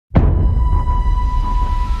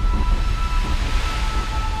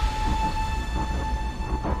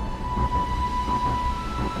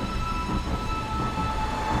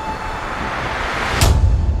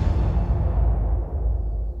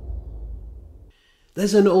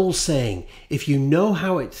There's an old saying, if you know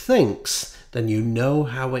how it thinks, then you know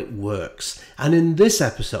how it works. And in this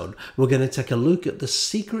episode, we're going to take a look at the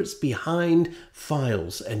secrets behind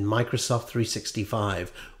files in Microsoft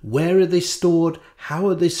 365. Where are they stored? How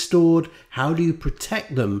are they stored? How do you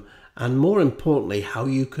protect them? And more importantly, how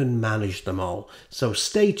you can manage them all. So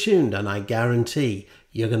stay tuned and I guarantee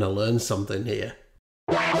you're going to learn something here.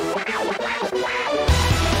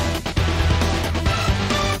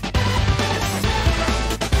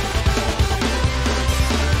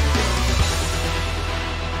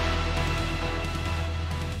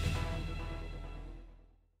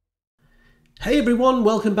 Hey everyone,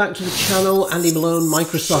 welcome back to the channel. Andy Malone,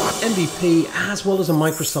 Microsoft MVP, as well as a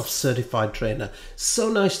Microsoft certified trainer. So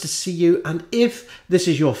nice to see you, and if this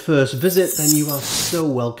is your first visit, then you are so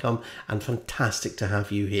welcome and fantastic to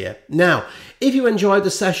have you here. Now, if you enjoyed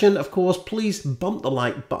the session, of course, please bump the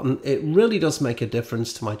like button. It really does make a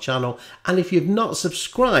difference to my channel, and if you've not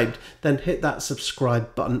subscribed, then hit that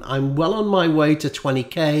subscribe button. I'm well on my way to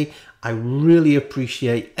 20K. I really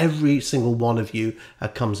appreciate every single one of you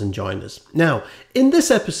that comes and joins us. Now, in this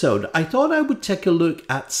episode, I thought I would take a look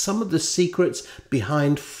at some of the secrets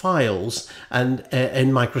behind files and in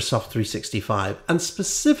Microsoft 365. And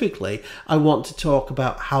specifically, I want to talk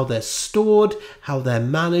about how they're stored, how they're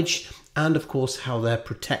managed, and of course how they're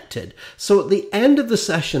protected. So at the end of the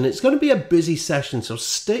session, it's going to be a busy session, so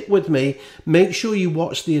stick with me. Make sure you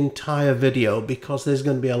watch the entire video because there's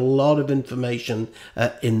going to be a lot of information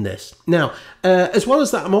in this. Now, as well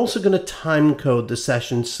as that, I'm also going to time code the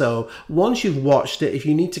session, so once you've watched it, if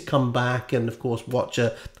you need to come back and of course watch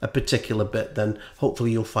a particular bit, then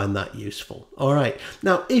hopefully you'll find that useful. All right,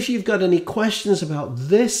 now if you've got any questions about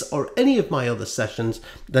this or any of my other sessions,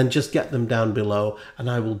 then just get them down below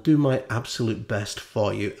and I will do my absolute best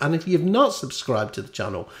for you. And if you've not subscribed to the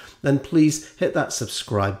channel, then please hit that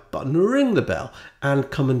subscribe button, ring the bell, and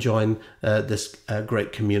come and join this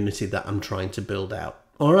great community that I'm trying to build out.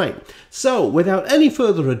 All right, so without any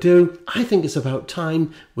further ado, I think it's about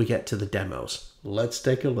time we get to the demos. Let's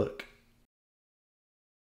take a look.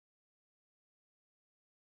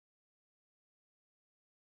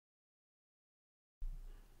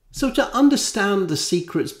 So to understand the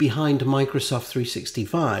secrets behind Microsoft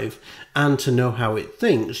 365 and to know how it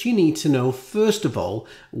thinks, you need to know, first of all,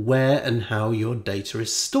 where and how your data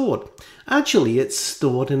is stored. Actually, it's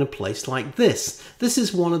stored in a place like this. This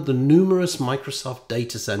is one of the numerous Microsoft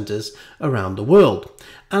data centers around the world.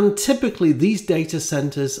 And typically, these data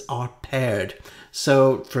centers are paired.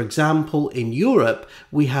 So, for example, in Europe,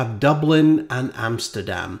 we have Dublin and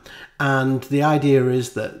Amsterdam. And the idea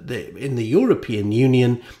is that in the European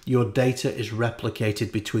Union, your data is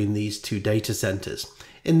replicated between these two data centers.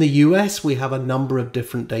 In the US, we have a number of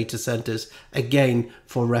different data centers, again,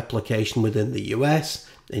 for replication within the US,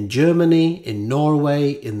 in Germany, in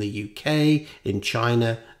Norway, in the UK, in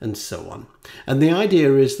China, and so on. And the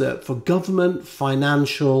idea is that for government,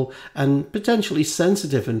 financial, and potentially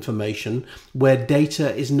sensitive information, where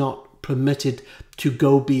data is not permitted to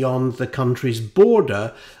go beyond the country's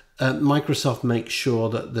border, Microsoft makes sure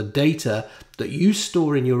that the data that you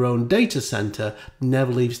store in your own data center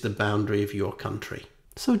never leaves the boundary of your country.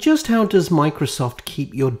 So just how does Microsoft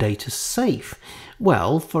keep your data safe?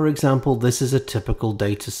 Well, for example, this is a typical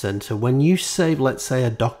data center. When you save, let's say,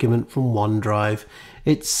 a document from OneDrive,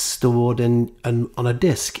 it's stored on a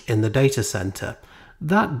disk in the data center.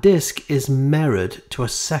 That disk is mirrored to a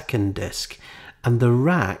second disk, and the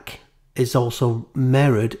rack is also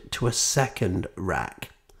mirrored to a second rack.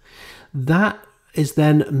 That is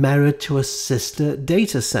then mirrored to a sister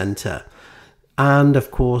data center. And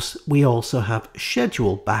of course, we also have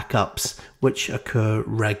scheduled backups, which occur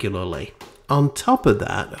regularly. On top of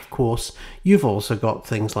that, of course, you've also got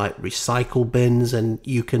things like recycle bins, and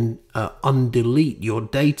you can undelete your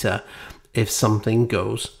data if something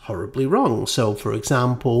goes horribly wrong. So, for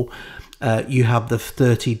example, you have the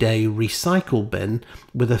 30-day recycle bin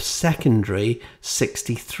with a secondary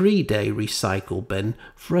 63-day recycle bin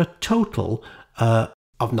for a total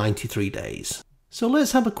of 93 days. So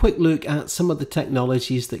let's have a quick look at some of the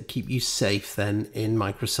technologies that keep you safe then in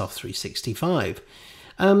Microsoft 365.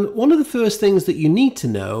 One of the first things that you need to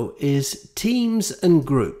know is teams and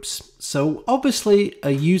groups. So obviously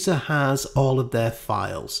a user has all of their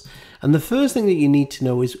files. And the first thing that you need to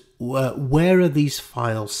know is where are these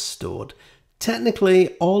files stored?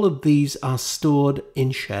 Technically, all of these are stored in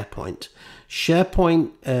SharePoint.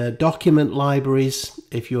 SharePoint document libraries,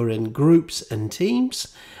 if you're in groups and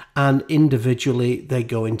teams, and individually they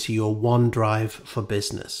go into your OneDrive for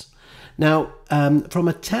Business. Now, from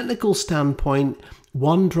a technical standpoint,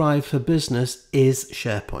 OneDrive for Business is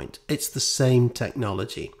SharePoint. It's the same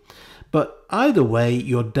technology. But either way,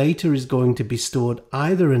 your data is going to be stored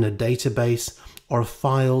either in a database or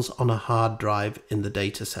files on a hard drive in the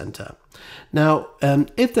data center. Now,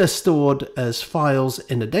 if they're stored as files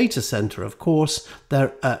in a data center, of course,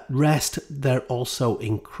 they're at rest, they're also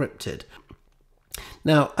encrypted.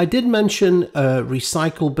 Now, I did mention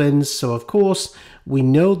recycle bins, so of course, we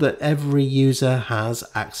know that every user has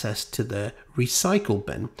access to the recycle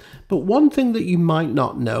bin. But one thing that you might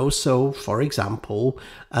not know, so for example,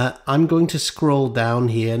 I'm going to scroll down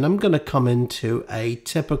here and I'm going to come into a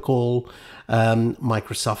typical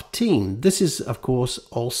Microsoft team. This is, of course,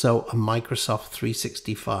 also a Microsoft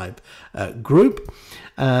 365 group.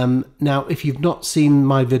 Now, if you've not seen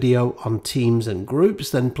my video on teams and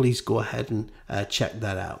groups, then please go ahead and check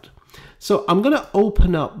that out. So I'm going to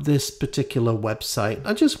open up this particular website.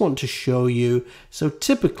 I just want to show you. So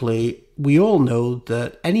typically, we all know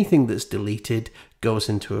that anything that's deleted goes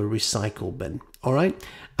into a recycle bin. All right.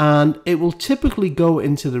 And it will typically go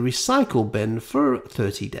into the recycle bin for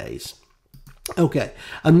 30 days. Okay,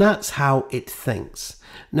 and that's how it thinks.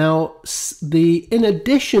 Now, in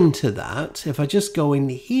addition to that, if I just go in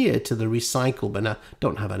here to the recycle bin, I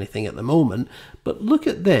don't have anything at the moment, but look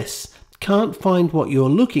at this. Can't find what you're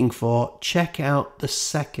looking for, check out the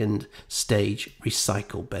second stage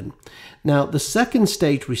recycle bin. Now, the second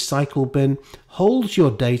stage recycle bin holds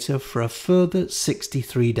your data for a further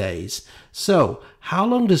 63 days. So, how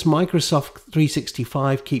long does Microsoft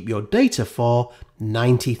 365 keep your data for?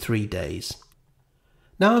 93 days.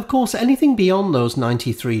 Now, of course, anything beyond those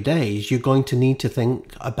 93 days, you're going to need to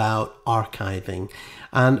think about archiving.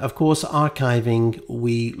 And of course, archiving,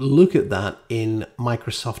 we look at that in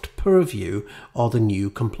Microsoft Purview or the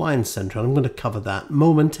new Compliance Center. I'm going to cover that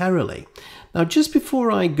momentarily. Now, just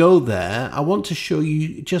before I go there, I want to show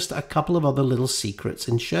you just a couple of other little secrets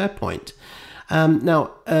in SharePoint.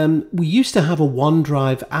 We used to have a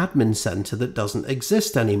OneDrive admin center that doesn't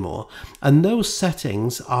exist anymore. And those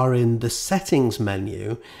settings are in the settings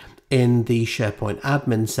menu in the SharePoint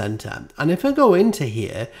admin center. And if I go into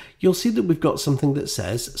here, you'll see that we've got something that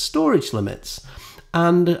says storage limits.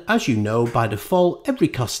 And as you know, by default, every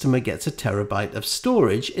customer gets a terabyte of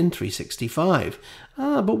storage in 365.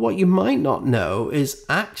 But what you might not know is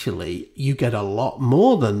actually you get a lot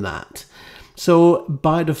more than that. So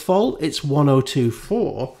by default, it's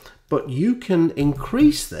 1024, but you can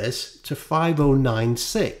increase this to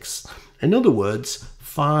 5096. In other words,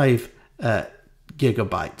 5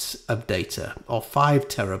 gigabytes of data, or 5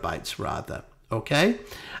 terabytes rather, okay?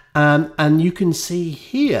 And you can see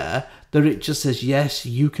here that it just says, yes,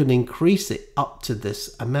 you can increase it up to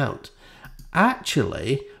this amount.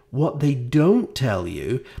 Actually, what they don't tell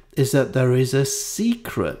you is that there is a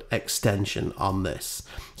secret extension on this.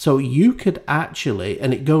 So you could actually,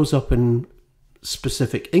 and it goes up in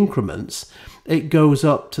specific increments, it goes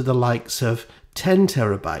up to the likes of 10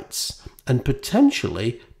 terabytes and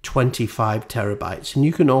potentially 25 terabytes. And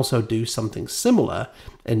you can also do something similar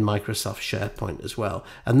in Microsoft SharePoint as well.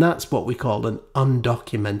 And that's what we call an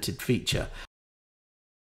undocumented feature.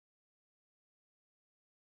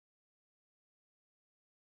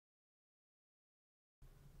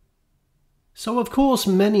 So of course,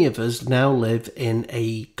 many of us now live in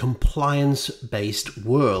a compliance-based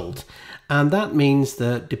world. And that means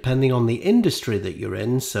that depending on the industry that you're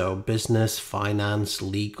in, so business, finance,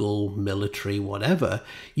 legal, military, whatever,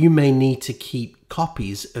 you may need to keep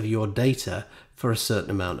copies of your data for a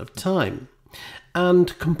certain amount of time.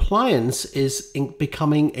 And compliance is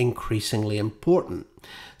becoming increasingly important.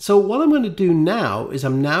 So what I'm going to do now is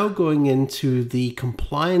I'm now going into the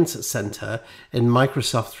Compliance Center in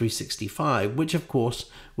Microsoft 365, which of course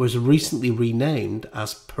was recently renamed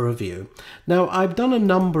as Purview. Now, I've done a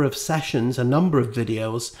number of sessions, a number of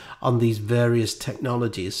videos on these various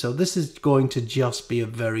technologies. So this is going to just be a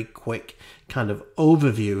very quick kind of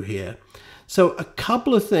overview here. So a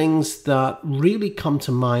couple of things that really come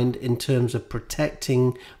to mind in terms of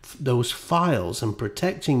protecting those files and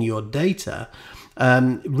protecting your data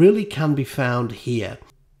really can be found here.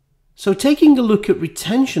 So taking a look at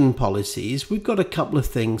retention policies, we've got a couple of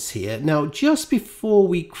things here. Now, just before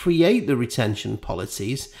we create the retention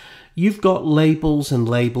policies, you've got labels and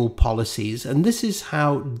label policies, and this is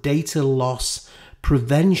how data loss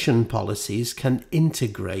prevention policies can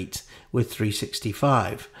integrate with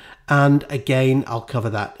 365. And again, I'll cover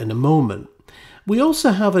that in a moment. We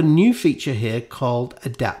also have a new feature here called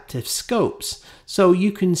adaptive scopes. So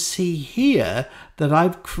you can see here that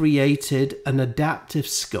I've created an adaptive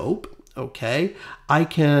scope. Okay, I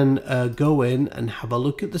can go in and have a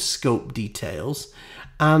look at the scope details.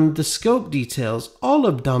 And the scope details, all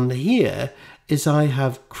I've done here is I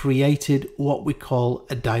have created what we call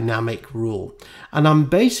a dynamic rule. And I'm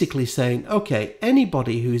basically saying, okay,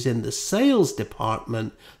 anybody who's in the sales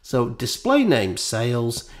department, so display name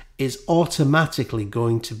sales, is automatically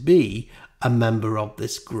going to be a member of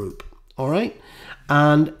this group. All right.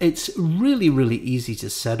 And it's really, really easy to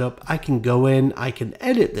set up. I can go in, I can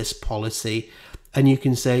edit this policy, and you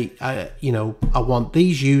can say, you know, I want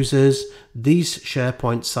these users, these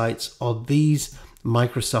SharePoint sites, or these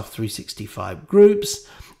Microsoft 365 groups.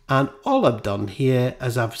 And all I've done here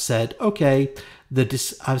is I've said, okay,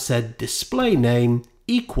 I've said display name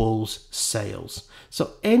equals sales.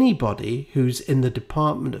 So anybody who's in the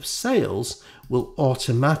department of sales will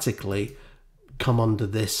automatically come under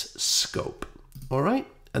this scope. All right.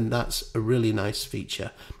 And that's a really nice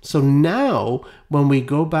feature. So now when we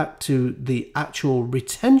go back to the actual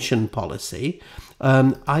retention policy,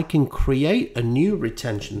 I can create a new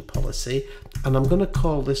retention policy, and I'm going to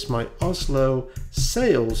call this my Oslo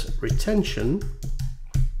sales retention.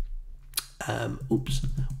 Oops,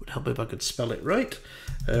 would help if I could spell it right.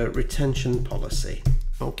 Retention policy.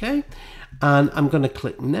 Okay. And I'm going to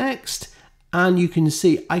click next, and you can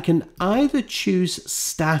see I can either choose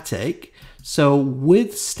static. So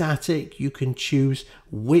with static, you can choose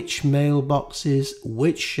which mailboxes,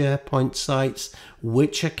 which SharePoint sites,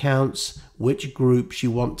 which accounts, which groups you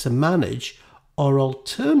want to manage, or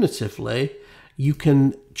alternatively, you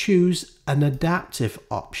can choose an adaptive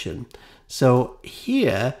option. So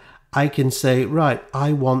here I can say, right,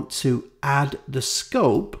 I want to add the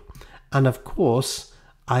scope. And of course,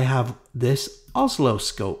 I have this Oslo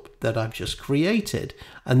scope that I've just created,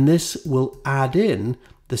 and this will add in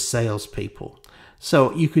the salespeople.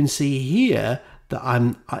 So you can see here that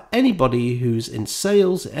I'm anybody who's in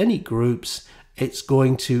sales, any groups, it's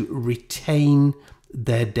going to retain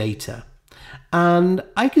their data. And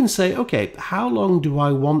I can say, okay, how long do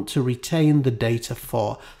I want to retain the data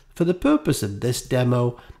for? For the purpose of this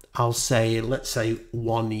demo, I'll say, let's say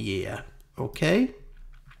 1 year. Okay.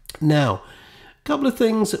 Now, a couple of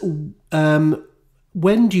things.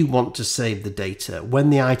 When do you want to save the data?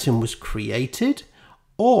 When the item was created,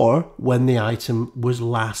 or when the item was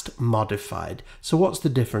last modified. So what's the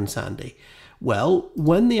difference, Andy? Well,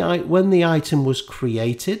 when the item was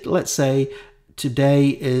created, let's say today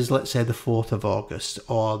is, let's say the 4th of August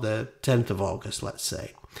or the 10th of August, let's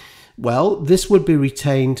say. Well, this would be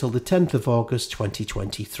retained till the 10th of August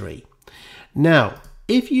 2023. Now,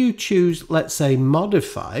 if you choose, let's say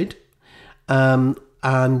modified, and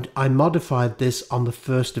I modified this on the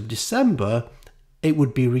 1st of December, it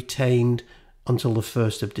would be retained until the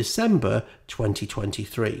 1st of December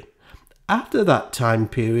 2023. After that time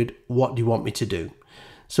period, what do you want me to do?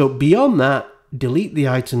 So beyond that, delete the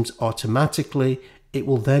items automatically. It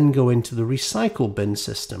will then go into the recycle bin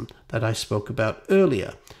system that I spoke about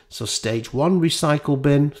earlier. So stage 1 recycle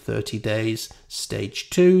bin, 30 days,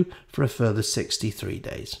 stage 2 for a further 63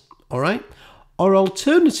 days. All right. Or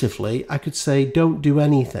alternatively, I could say don't do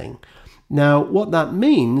anything. Now, what that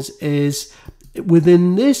means is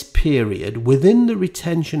within this period, within the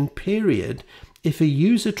retention period, if a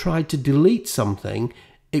user tried to delete something,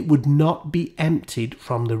 it would not be emptied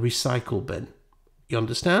from the recycle bin. You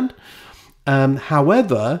understand?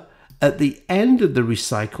 However, at the end of the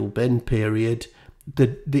recycle bin period,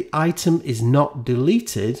 the item is not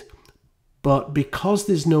deleted, but because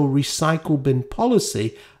there's no recycle bin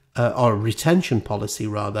policy, or retention policy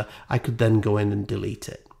rather, I could then go in and delete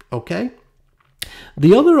it. Okay?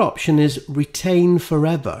 The other option is retain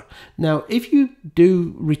forever. Now, if you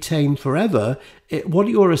do retain forever, what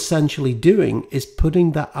you're essentially doing is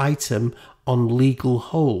putting that item on legal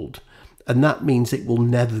hold, and that means it will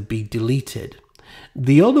never be deleted.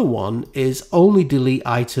 The other one is only delete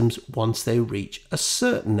items once they reach a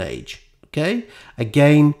certain age. Okay?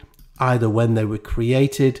 Again, either when they were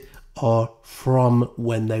created or from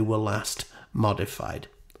when they were last modified.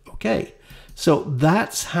 Okay? So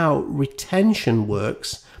that's how retention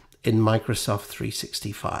works in Microsoft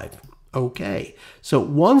 365. Okay, so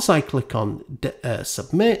once I click on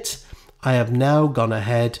submit, I have now gone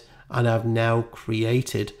ahead and I've now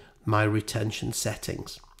created my retention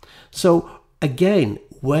settings. So again,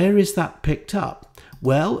 where is that picked up?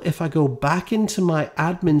 Well, if I go back into my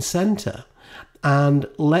admin center and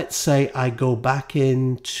let's say I go back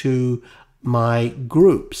into my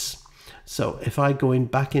groups. So if I go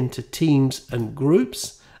back into teams and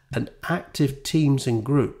groups and active teams and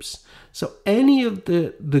groups. So any of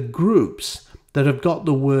the groups that have got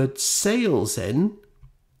the word sales in,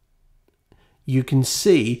 you can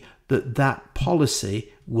see that that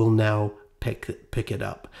policy will now pick it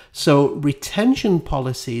up. So retention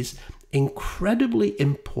policies, incredibly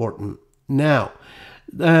important. Now,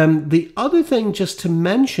 The other thing just to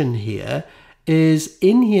mention here is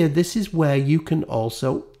in here, this is where you can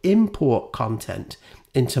also import content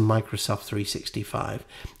into Microsoft 365.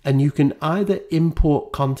 And you can either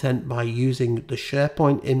import content by using the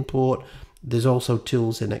SharePoint import. There's also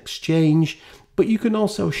tools in Exchange, but you can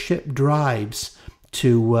also ship drives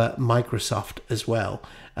to Microsoft as well.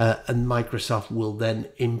 And Microsoft will then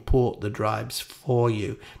import the drives for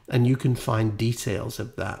you. And you can find details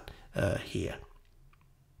of that here.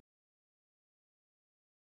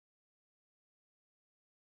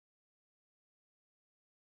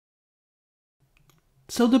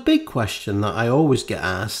 So the big question that I always get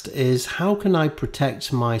asked is, how can I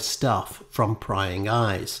protect my stuff from prying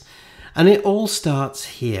eyes? And it all starts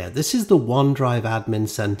here. This is the OneDrive Admin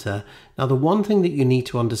Center. Now, the one thing that you need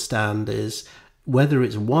to understand is whether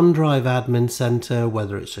it's OneDrive Admin Center,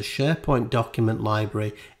 whether it's a SharePoint document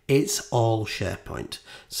library, it's all SharePoint.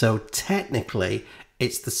 So technically,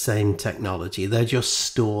 it's the same technology. They're just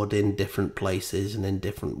stored in different places and in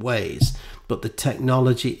different ways, but the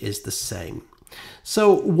technology is the same.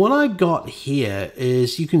 So what I've got here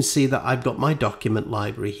is, you can see that I've got my document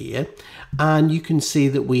library here, and you can see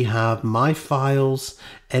that we have my files,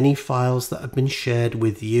 any files that have been shared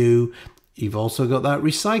with you. You've also got that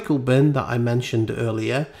recycle bin that I mentioned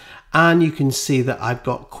earlier, and you can see that I've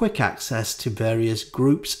got quick access to various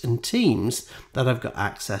groups and teams that I've got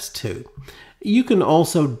access to. You can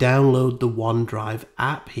also download the OneDrive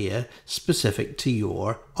app here, specific to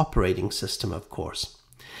your operating system, of course.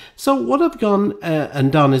 So what I've gone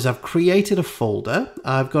and done is I've created a folder.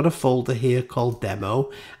 I've got a folder here called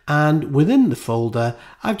Demo, and within the folder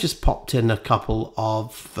I've just popped in a couple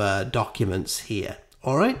of documents here.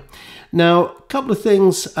 All right, now a couple of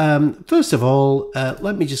things. First of all,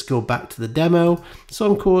 let me just go back to the demo.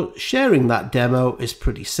 So of course, sharing that demo is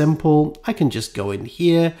pretty simple. I can just go in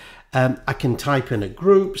here. I can type in a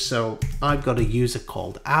group, so I've got a user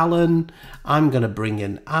called Alan. I'm going to bring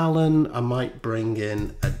in Alan. I might bring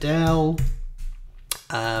in Adele,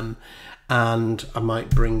 and I might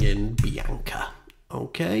bring in Bianca.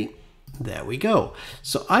 Okay, there we go.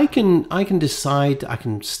 So I can decide. I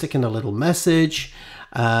can stick in a little message,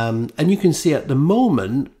 and you can see at the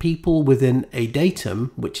moment, people within a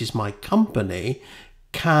datum, which is my company,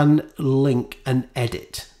 can link and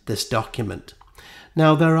edit this document.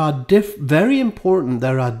 Now, there are very important,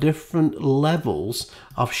 there are different levels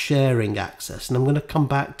of sharing access, and I'm going to come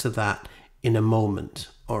back to that in a moment.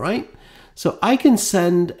 All right, so I can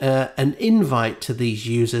send an invite to these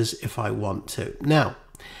users if I want to. Now,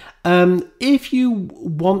 if you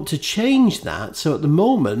want to change that, so at the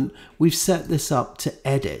moment we've set this up to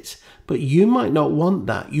edit, but you might not want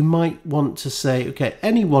that. You might want to say, okay,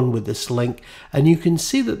 anyone with this link, and you can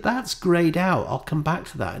see that that's grayed out. I'll come back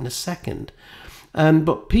to that in a second.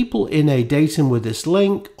 But people in a datum with this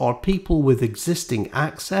link, or people with existing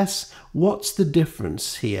access, what's the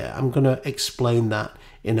difference here? I'm going to explain that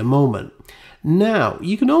in a moment. Now,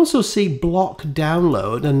 you can also see block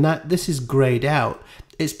download, and that this is grayed out.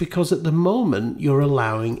 It's because at the moment you're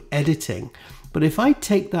allowing editing. But if I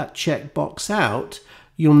take that checkbox out,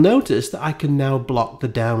 you'll notice that I can now block the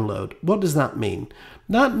download. What does that mean?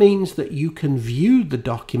 That means that you can view the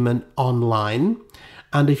document online,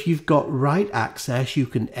 and if you've got write access, you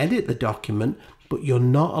can edit the document, but you're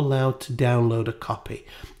not allowed to download a copy.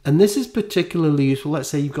 And this is particularly useful. Let's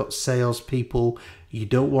say you've got salespeople. You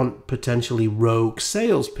don't want potentially rogue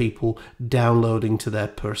salespeople downloading to their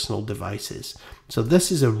personal devices. So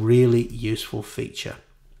this is a really useful feature.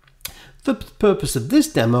 For the purpose of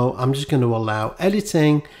this demo, I'm just going to allow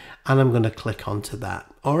editing, and I'm going to click onto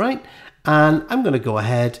that. All right. And I'm going to go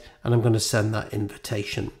ahead and I'm going to send that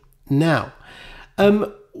invitation. Now,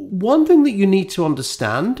 one thing that you need to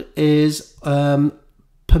understand is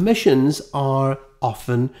permissions are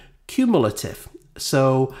often cumulative.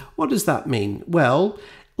 So what does that mean? Well,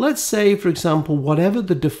 let's say, for example, whatever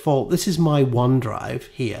the default, this is my OneDrive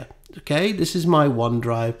here. Okay, this is my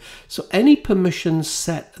OneDrive. So any permissions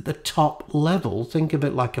set at the top level, think of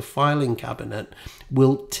it like a filing cabinet,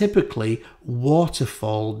 will typically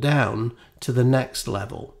waterfall down to the next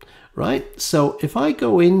level. Right, so if I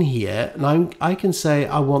go in here and I can say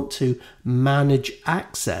I want to manage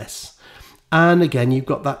access, and again you've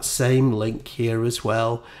got that same link here as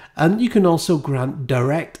well, and you can also grant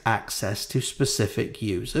direct access to specific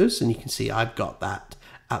users, and you can see I've got that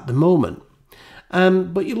at the moment.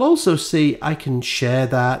 But you'll also see I can share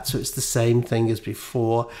that, so it's the same thing as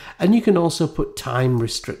before, and you can also put time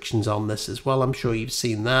restrictions on this as well. I'm sure you've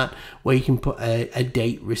seen that, where you can put a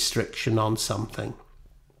date restriction on something.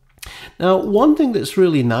 Now, one thing that's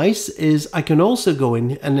really nice is I can also go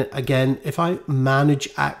in, and again, if I manage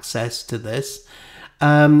access to this,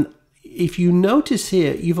 If you notice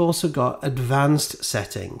here, you've also got advanced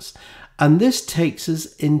settings, and this takes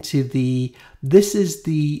us into this is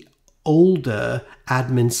the older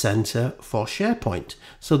admin center for SharePoint.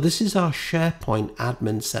 So this is our SharePoint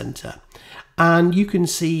admin center. And you can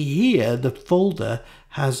see here the folder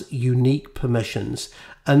has unique permissions,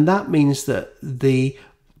 and that means that the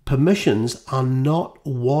permissions are not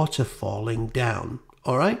waterfalling down.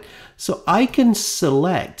 All right, so I can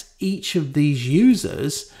select each of these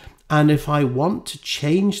users, and if I want to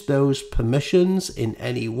change those permissions in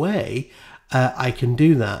any way, I can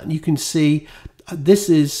do that. And you can see this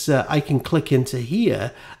is I can click into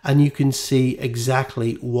here and you can see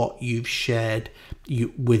exactly what you've shared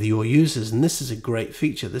with your users, and this is a great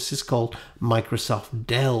feature. This is called Microsoft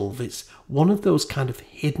Delve. It's one of those kind of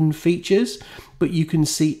hidden features, but you can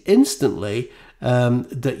see instantly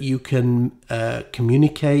that you can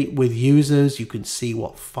communicate with users, you can see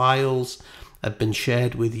what files have been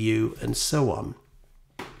shared with you, and so on.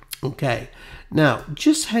 Okay, now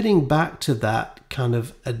just heading back to that kind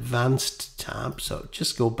of advanced tab, so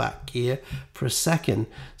just go back here for a second.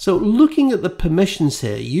 So looking at the permissions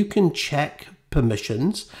here, you can check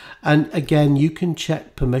permissions, and again you can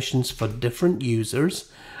check permissions for different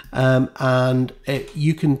users,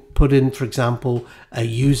 you can put in, for example, a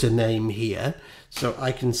username here. So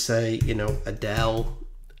I can say, you know, Adele,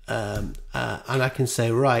 and I can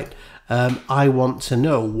say, right, I want to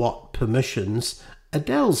know what permissions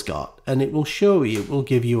Adele's got, and it will show you, it will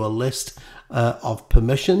give you a list of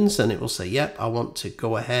permissions, and it will say, yep, I want to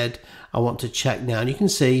go ahead, I want to check now. And you can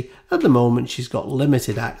see at the moment she's got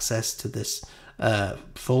limited access to this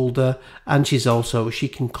folder, and she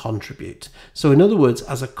can contribute. So in other words,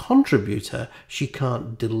 as a contributor, she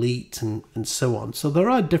can't delete and so on. So there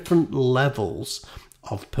are different levels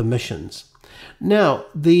of permissions. Now,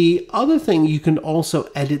 the other thing, you can also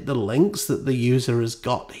edit the links that the user has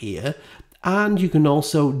got here, and you can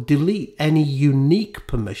also delete any unique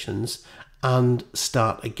permissions and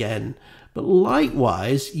start again. But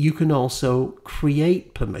likewise, you can also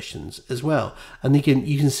create permissions as well. And you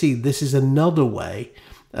can see this is another way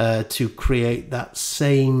to create that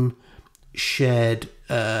same shared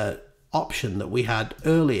option that we had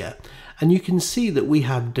earlier. And you can see that we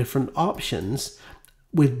have different options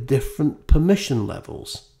with different permission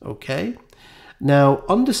levels, okay? Now,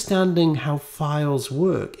 understanding how files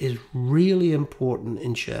work is really important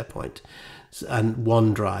in SharePoint and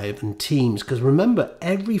OneDrive and Teams, because remember,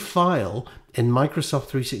 every file in Microsoft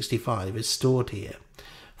 365 is stored here.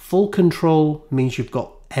 Full control means you've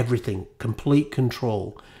got everything, complete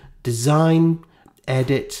control. Design,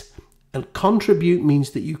 edit, and contribute means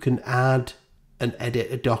that you can add and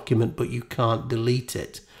edit a document, but you can't delete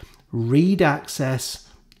it. Read access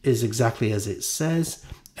is exactly as it says,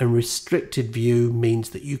 and restricted view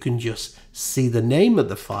means that you can just see the name of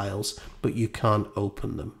the files, but you can't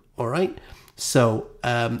open them. All right. So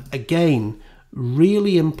again,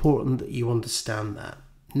 really important that you understand that.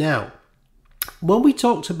 Now, when we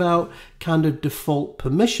talked about kind of default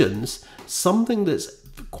permissions, something that's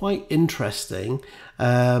quite interesting,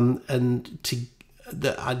 that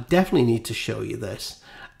I definitely need to show you this.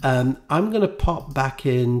 I'm going to pop back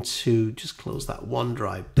into, just close that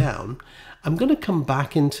OneDrive down. I'm going to come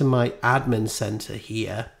back into my admin center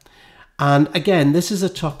here. And again, this is a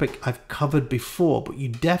topic I've covered before, but you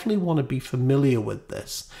definitely want to be familiar with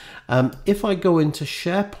this. If I go into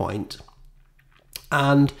SharePoint,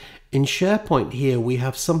 and in SharePoint here, we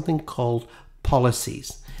have something called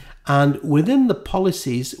policies. And within the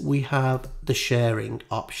policies, we have the sharing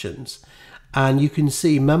options. And you can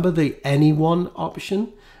see, remember the anyone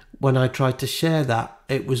option? When I tried to share that,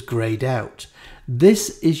 it was grayed out.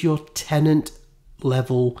 This is your tenant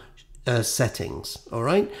level settings. All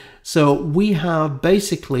right. So we have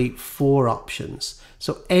basically 4 options.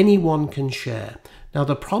 So anyone can share. Now,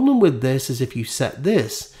 the problem with this is if you set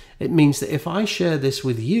this, it means that if I share this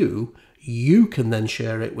with you, you can then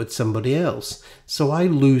share it with somebody else. So I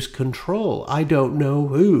lose control. I don't know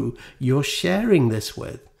who you're sharing this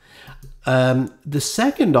with. The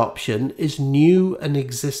second option is new and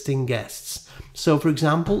existing guests. So for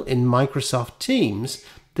example, in Microsoft Teams,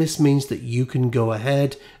 this means that you can go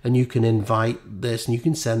ahead and you can invite this and you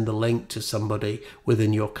can send the link to somebody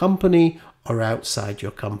within your company or outside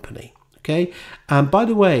your company. Okay. And by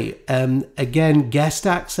the way, again, guest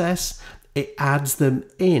access, it adds them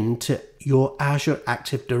into your Azure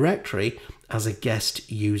Active Directory as a guest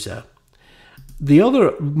user. The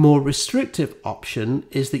other more restrictive option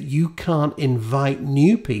is that you can't invite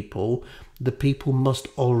new people. The people must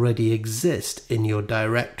already exist in your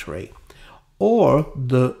directory. Or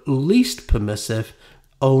the least permissive,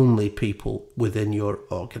 only people within your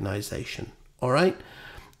organization. All right.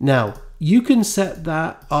 Now, you can set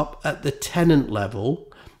that up at the tenant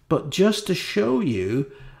level, but just to show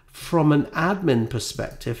you from an admin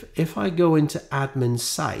perspective, if I go into admin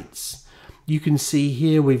sites, you can see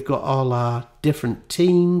here we've got all our different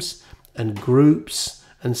teams and groups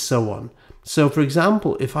and so on. So for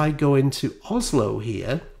example, if I go into Oslo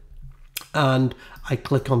here and I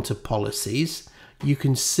click onto policies, you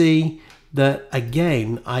can see that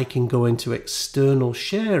again, I can go into external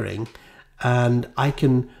sharing and I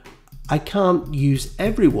can't use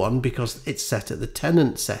everyone because it's set at the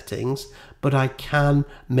tenant settings, but I can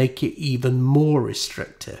make it even more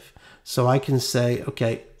restrictive. So I can say,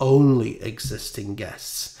 okay, only existing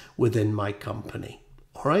guests within my company.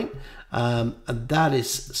 All right. And that is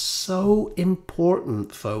so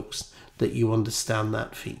important, folks, that you understand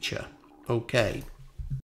that feature. Okay.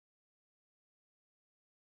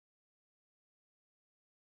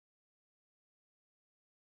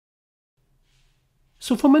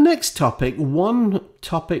 So for my next topic, one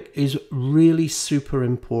topic is really super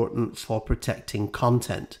important for protecting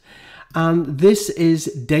content. And this is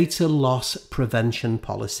data loss prevention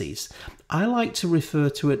policies. I like to refer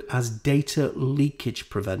to it as data leakage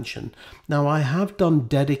prevention. Now, I have done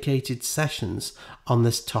dedicated sessions on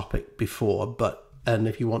this topic before, and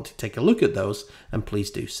if you want to take a look at those, and please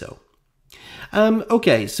do so.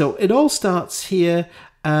 Okay, so it all starts here,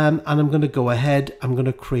 and I'm going to go ahead, I'm going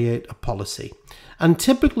to create a policy. And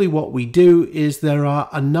typically what we do is there are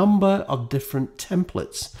a number of different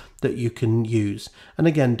templates that you can use. And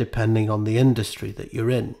again, depending on the industry that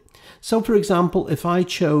you're in. So for example, if I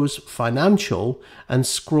chose financial and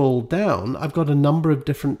scroll down, I've got a number of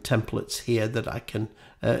different templates here that I can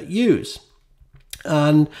use.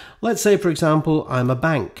 And let's say, for example, I'm a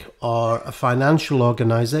bank or a financial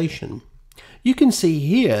organization. You can see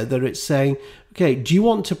here that it's saying, okay, do you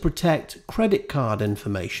want to protect credit card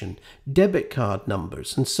information, debit card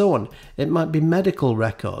numbers, and so on? It might be medical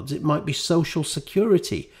records. It might be social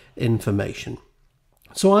security information.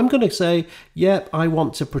 So I'm going to say, yep, I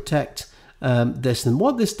want to protect this. And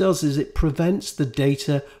what this does is it prevents the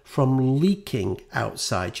data from leaking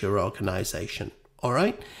outside your organization. All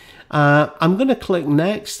right. I'm going to click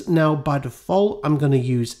next. Now, by default, I'm going to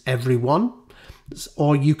use everyone.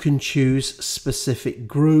 Or you can choose specific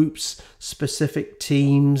groups, specific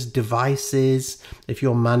teams, devices. If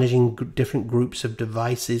you're managing different groups of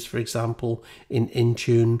devices, for example, in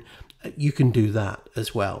Intune, you can do that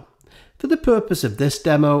as well. For the purpose of this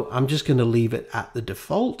demo, I'm just going to leave it at the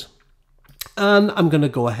default. And I'm going to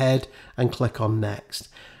go ahead and click on next.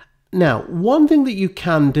 Now, one thing that you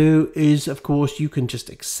can do is, of course, you can just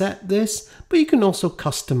accept this, but you can also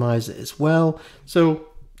customize it as well. So,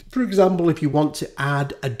 for example, if you want to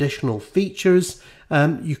add additional features,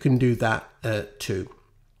 you can do that too.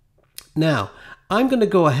 Now, I'm going to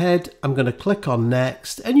go ahead, I'm going to click on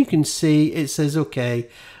next, and you can see it says, okay,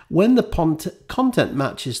 when the content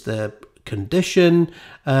matches the condition,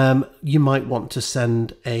 you might want to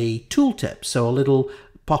send a tooltip. So a little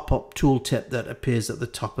pop-up tooltip that appears at the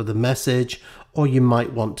top of the message, or you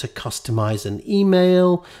might want to customize an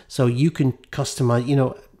email. So you can customize,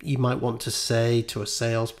 you might want to say to a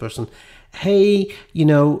salesperson, hey,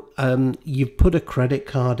 you've put a credit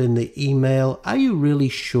card in the email. Are you really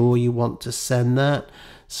sure you want to send that?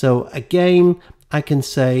 So again, I can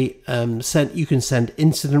say, you can send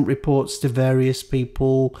incident reports to various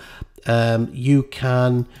people. You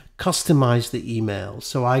can customize the email.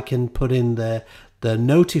 So I can put in the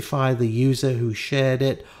notify the user who shared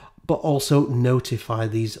it, but also notify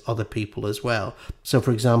these other people as well. So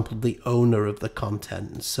for example, the owner of the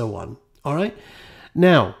content and so on. All right.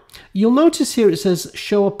 Now, you'll notice here it says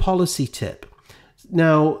show a policy tip.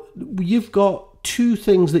 Now, you've got two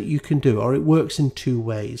things that you can do, or it works in two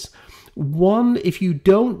ways. One, if you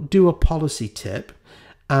don't do a policy tip,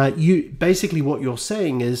 basically what you're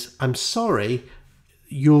saying is, I'm sorry,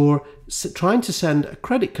 you're trying to send a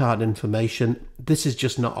credit card information. This is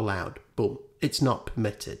just not allowed. Boom. It's not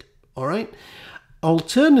permitted. All right.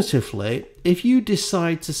 Alternatively, if you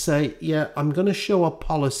decide to say, yeah, I'm going to show a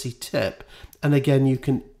policy tip, and again, you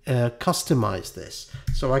can customize this.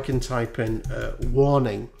 So I can type in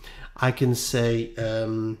warning. I can say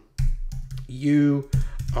you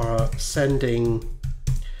are sending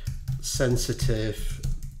sensitive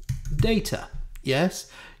data. Yes,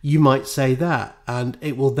 you might say that, and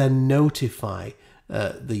it will then notify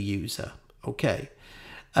the user. Okay.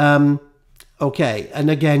 Okay,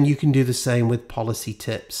 and again, you can do the same with policy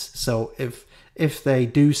tips. So if they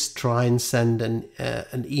do try and send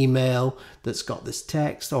an email that's got this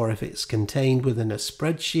text, or if it's contained within a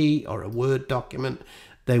spreadsheet or a Word document,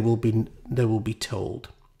 they will be told.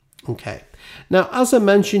 Okay. Now, as I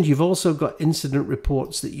mentioned, you've also got incident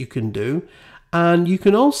reports that you can do. And you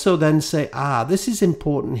can also then say, this is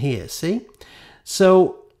important here, see?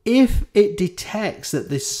 So if it detects that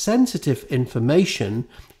this sensitive information,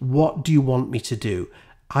 what do you want me to do?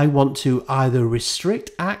 I want to either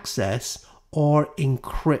restrict access or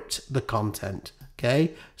encrypt the content.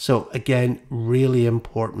 Okay, so again, really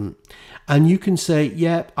important. And you can say,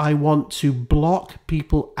 yep, I want to block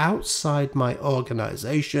people outside my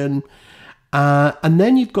organization. And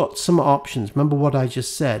then you've got some options. Remember what I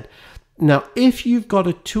just said. Now, if you've got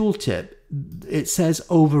a tooltip, it says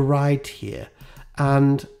override here.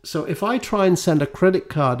 And so if I try and send a credit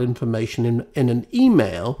card information in an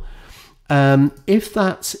email, if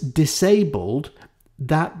that's disabled,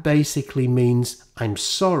 that basically means, I'm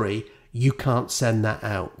sorry, you can't send that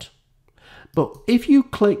out. But if you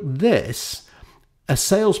click this, a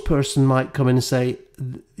salesperson might come in and say,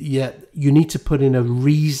 yeah, you need to put in a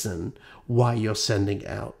reason why you're sending it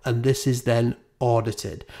out. And this is then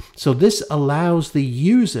audited. So this allows the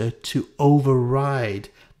user to override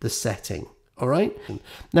the setting. All right.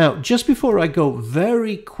 Now, just before I go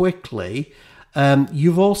very quickly,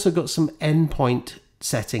 you've also got some endpoint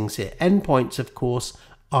settings here. Endpoints, of course,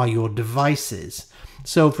 are your devices.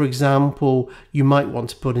 So, for example, you might want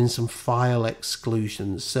to put in some file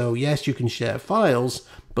exclusions. So, yes, you can share files,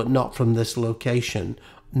 but not from this location,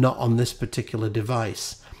 not on this particular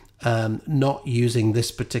device, not using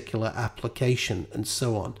this particular application, and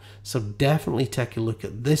so on. So definitely take a look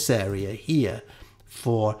at this area here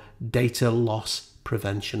for data loss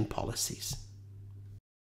prevention policies.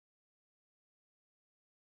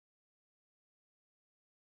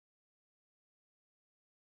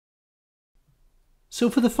 So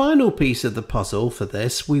for the final piece of the puzzle for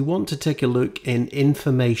this, we want to take a look in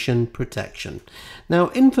information protection. Now,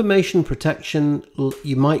 information protection,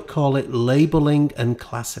 you might call it labeling and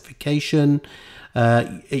classification.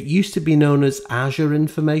 It used to be known as Azure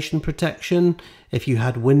Information Protection. If you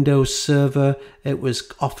had Windows Server, it was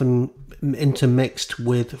often intermixed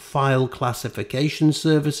with file classification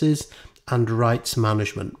services and rights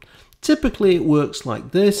management. Typically, it works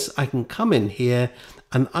like this. I can come in here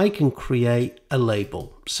and I can create a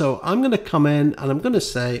label. So I'm going to come in and I'm going to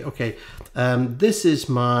say, okay, this is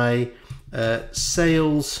my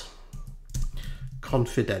sales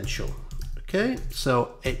confidential. Okay,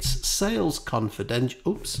 so it's sales confidential.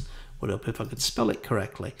 Oops, what up if I could spell it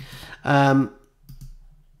correctly.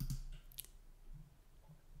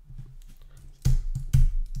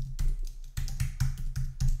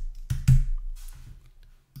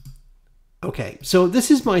 Okay, so this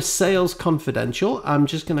is my sales confidential. I'm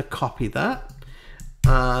just going to copy that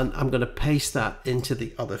and I'm going to paste that into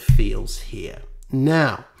the other fields here.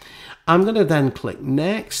 Now, I'm going to then click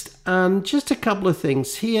next and just a couple of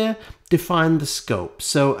things here. Define the scope.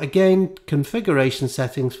 So again, configuration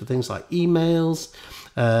settings for things like emails,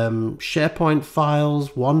 SharePoint files,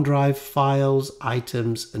 OneDrive files,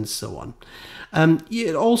 items, and so on.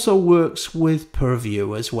 It also works with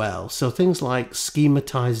Purview as well. So things like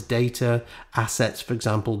schematized data, assets, for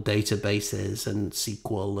example, databases and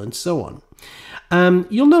SQL and so on.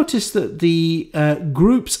 You'll notice that the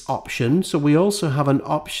groups option, so we also have an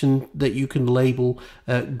option that you can label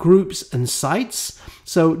groups and sites.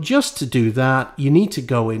 So just to do that, you need to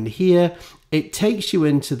go in here. It takes you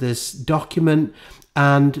into this document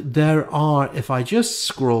and there are, if I just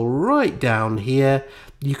scroll right down here,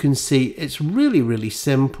 you can see it's really, really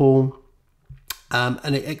simple.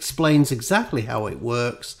 And it explains exactly how it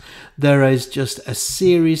works. There is just a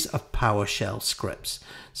series of PowerShell scripts.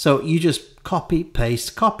 So you just copy,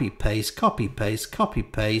 paste, copy, paste, copy, paste, copy,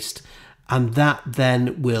 paste, and that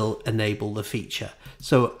then will enable the feature.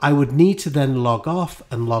 So I would need to then log off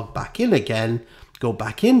and log back in again, go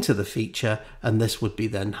back into the feature, and this would be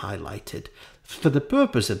then highlighted. For the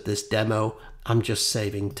purpose of this demo, I'm just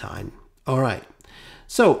saving time. All right.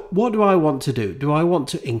 So what do I want to do? Do I want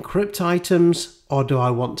to encrypt items or do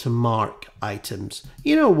I want to mark items?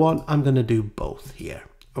 You know what? I'm going to do both here.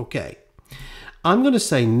 Okay. I'm going to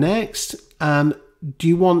say next. Do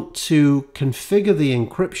you want to configure the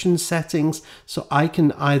encryption settings so I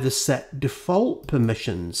can either set default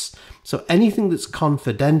permissions? So anything that's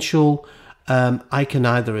confidential, I can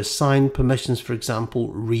either assign permissions, for example,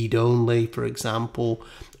 read only, for example,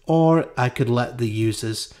 or I could let the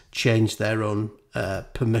users change their own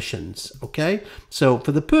permissions. Okay, so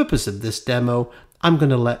for the purpose of this demo, I'm going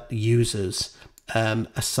to let the users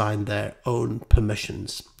assign their own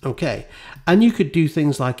permissions. Okay, and you could do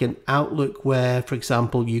things like in Outlook where, for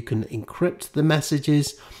example, you can encrypt the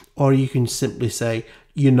messages, or you can simply say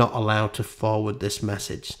you're not allowed to forward this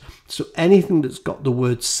message. So anything that's got the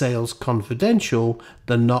word sales confidential,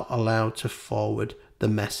 they're not allowed to forward the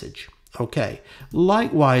message. Okay,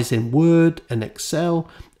 likewise in Word and Excel,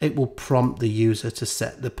 it will prompt the user to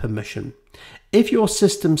set the permission. If your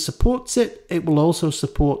system supports it, it will also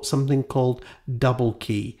support something called double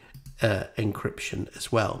key encryption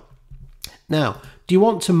as well. Now, do you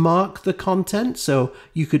want to mark the content? So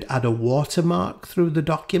you could add a watermark through the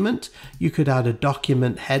document. You could add a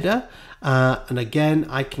document header. And again,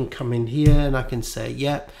 I can come in here and I can say,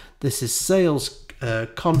 yep, this is sales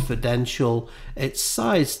confidential. It's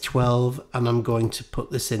size 12, and I'm going to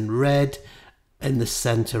put this in red in the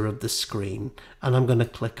center of the screen. And I'm going to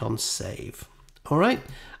click on save. All right.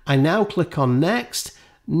 I now click on next.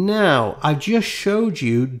 Now, I just showed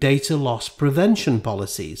you data loss prevention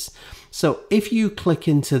policies. So if you click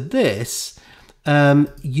into this,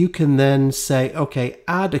 you can then say, okay,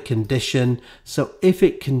 add a condition. So if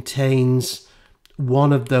it contains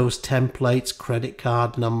one of those templates, credit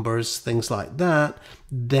card numbers, things like that,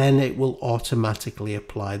 then it will automatically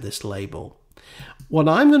apply this label. What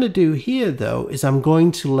I'm going to do here, though, is I'm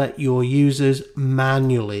going to let your users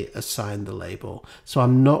manually assign the label. So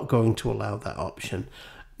I'm not going to allow that option.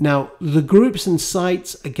 Now, the groups and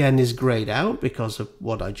sites, again, is grayed out because of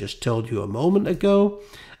what I just told you a moment ago.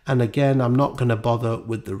 And again, I'm not going to bother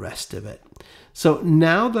with the rest of it. So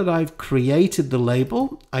now that I've created the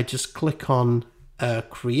label, I just click on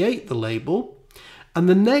create the label. And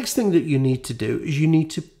the next thing that you need to do is you need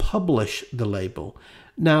to publish the label.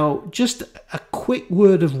 Now, just a quick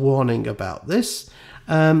word of warning about this.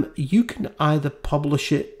 You can either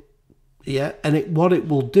publish it, and what it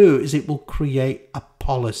will do is it will create a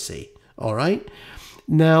policy. All right.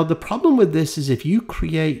 Now, the problem with this is if you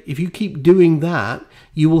keep doing that,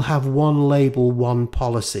 you will have one label, one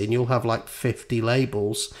policy, and you'll have like 50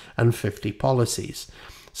 labels and 50 policies.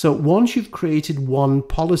 So once you've created one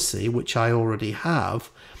policy, which I already have,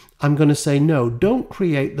 I'm going to say, no, don't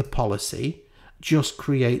create the policy, just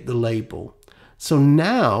create the label. So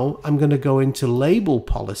now I'm going to go into label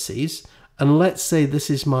policies, and let's say this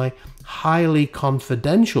is my highly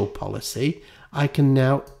confidential policy. I can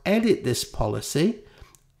now edit this policy,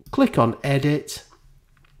 click on edit,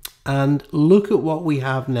 and look at what we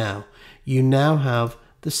have now. You now have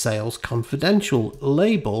the sales confidential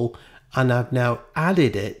label, and I've now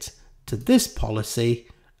added it to this policy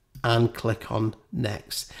and click on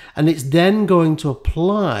next. And it's then going to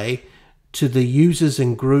apply to the users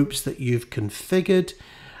and groups that you've configured.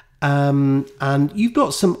 And you've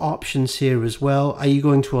got some options here as well. Are you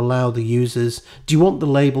going to allow the users, do you want the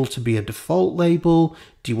label to be a default label?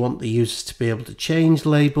 Do you want the users to be able to change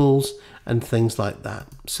labels and things like that?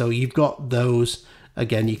 So you've got those.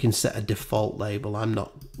 Again, you can set a default label. I'm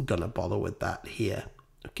not going to bother with that here.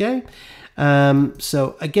 Okay.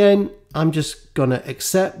 So again, I'm just going to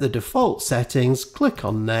accept the default settings, click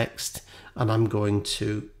on next, and I'm going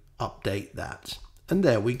to update that. And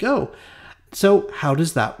there we go. So how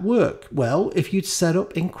does that work? Well, if you'd set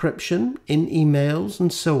up encryption in emails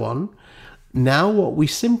and so on, now what we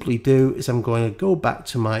simply do is I'm going to go back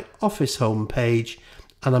to my Office home page,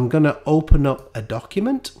 and I'm going to open up a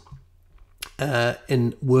document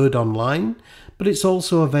in Word Online, but it's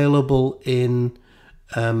also available in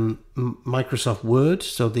Microsoft Word,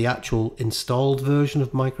 so the actual installed version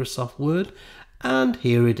of Microsoft Word. And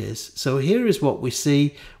here it is. So here is what we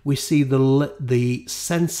see. We see the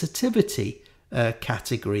sensitivity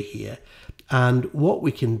category here. And what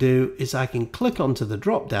we can do is I can click onto the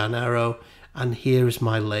drop down arrow, and here's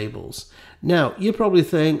my labels. Now, you're probably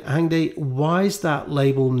thinking, Andy, why is that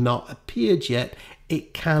label not appeared yet?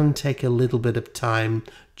 It can take a little bit of time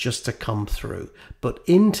just to come through. But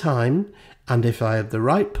in time, and if I have the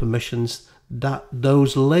right permissions,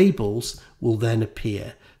 those labels will then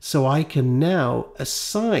appear. So I can now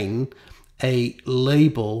assign a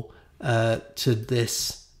label to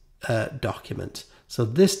this document. So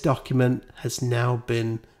this document has now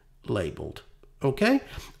been labeled. Okay?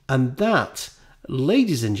 And that,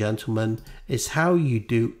 ladies and gentlemen, is how you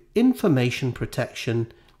do information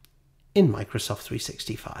protection in Microsoft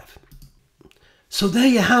 365. So there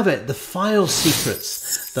you have it, the file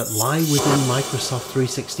secrets that lie within Microsoft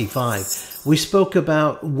 365. We spoke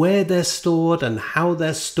about where they're stored and how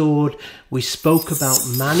they're stored. We spoke about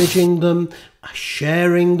managing them,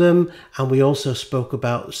 sharing them, and we also spoke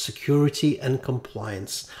about security and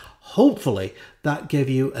compliance. Hopefully that gave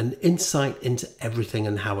you an insight into everything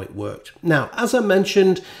and how it worked. Now, as I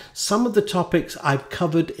mentioned, some of the topics I've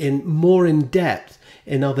covered more in depth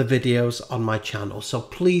in other videos on my channel, so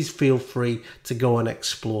please feel free to go and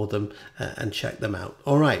explore them and check them out.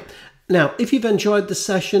 All right. Now, if you've enjoyed the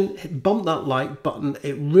session, bump that like button.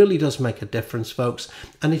 It really does make a difference, folks.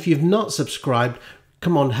 And if you've not subscribed,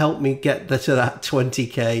 come on, help me get to that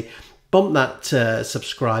 20k. Bump that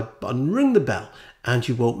subscribe button, ring the bell, and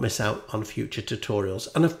you won't miss out on future tutorials.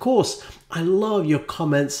 And of course, I love your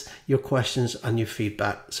comments, your questions, and your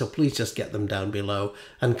feedback. So please just get them down below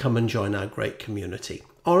and come and join our great community.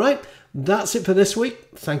 All right, that's it for this week.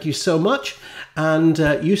 Thank you so much. And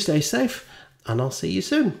you stay safe, and I'll see you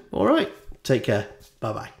soon. All right, take care.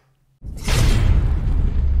 Bye-bye.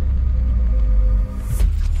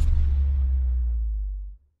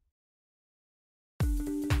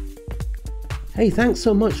 Hey, thanks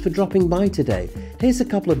so much for dropping by today. Here's a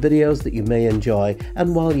couple of videos that you may enjoy,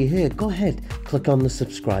 and while you're here, go ahead, click on the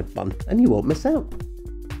subscribe button and you won't miss out.